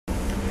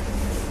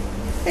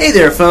Hey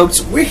there,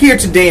 folks. We're here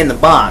today in the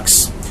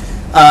box.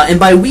 And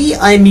by we,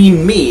 I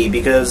mean me,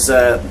 because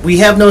we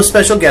have no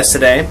special guest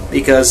today,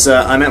 because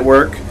I'm at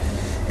work,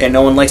 and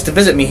no one likes to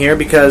visit me here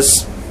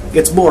because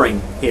it's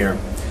boring here.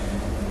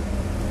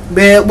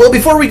 Well,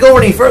 before we go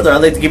any further, I'd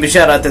like to give a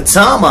shout out to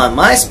Tom on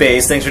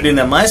MySpace. Thanks for doing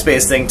that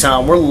MySpace thing,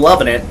 Tom. We're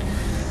loving it.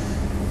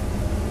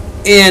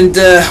 And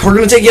we're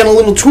going to take you on a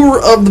little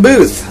tour of the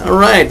booth.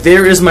 Alright,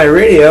 there is my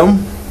radio.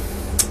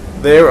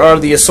 There are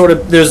the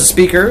assorted, there's the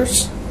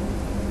speakers,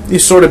 the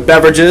assorted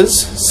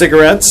beverages,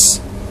 cigarettes.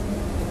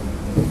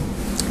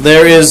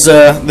 There is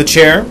the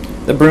chair,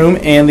 the broom,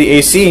 and the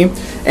AC.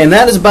 And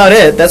that is about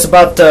it. That's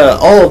about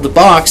all of the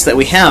box that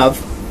we have.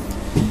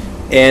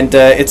 And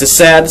it's a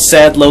sad,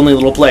 sad, lonely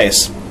little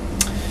place.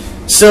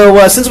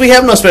 So since we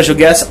have no special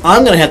guests,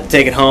 I'm going to have to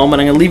take it home,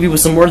 and I'm going to leave you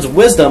with some words of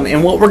wisdom.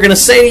 And what we're going to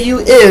say to you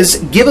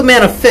is, give a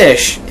man a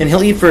fish, and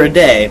he'll eat for a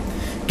day.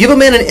 Give a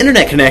man an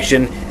internet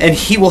connection, and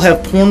he will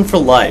have porn for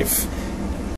life.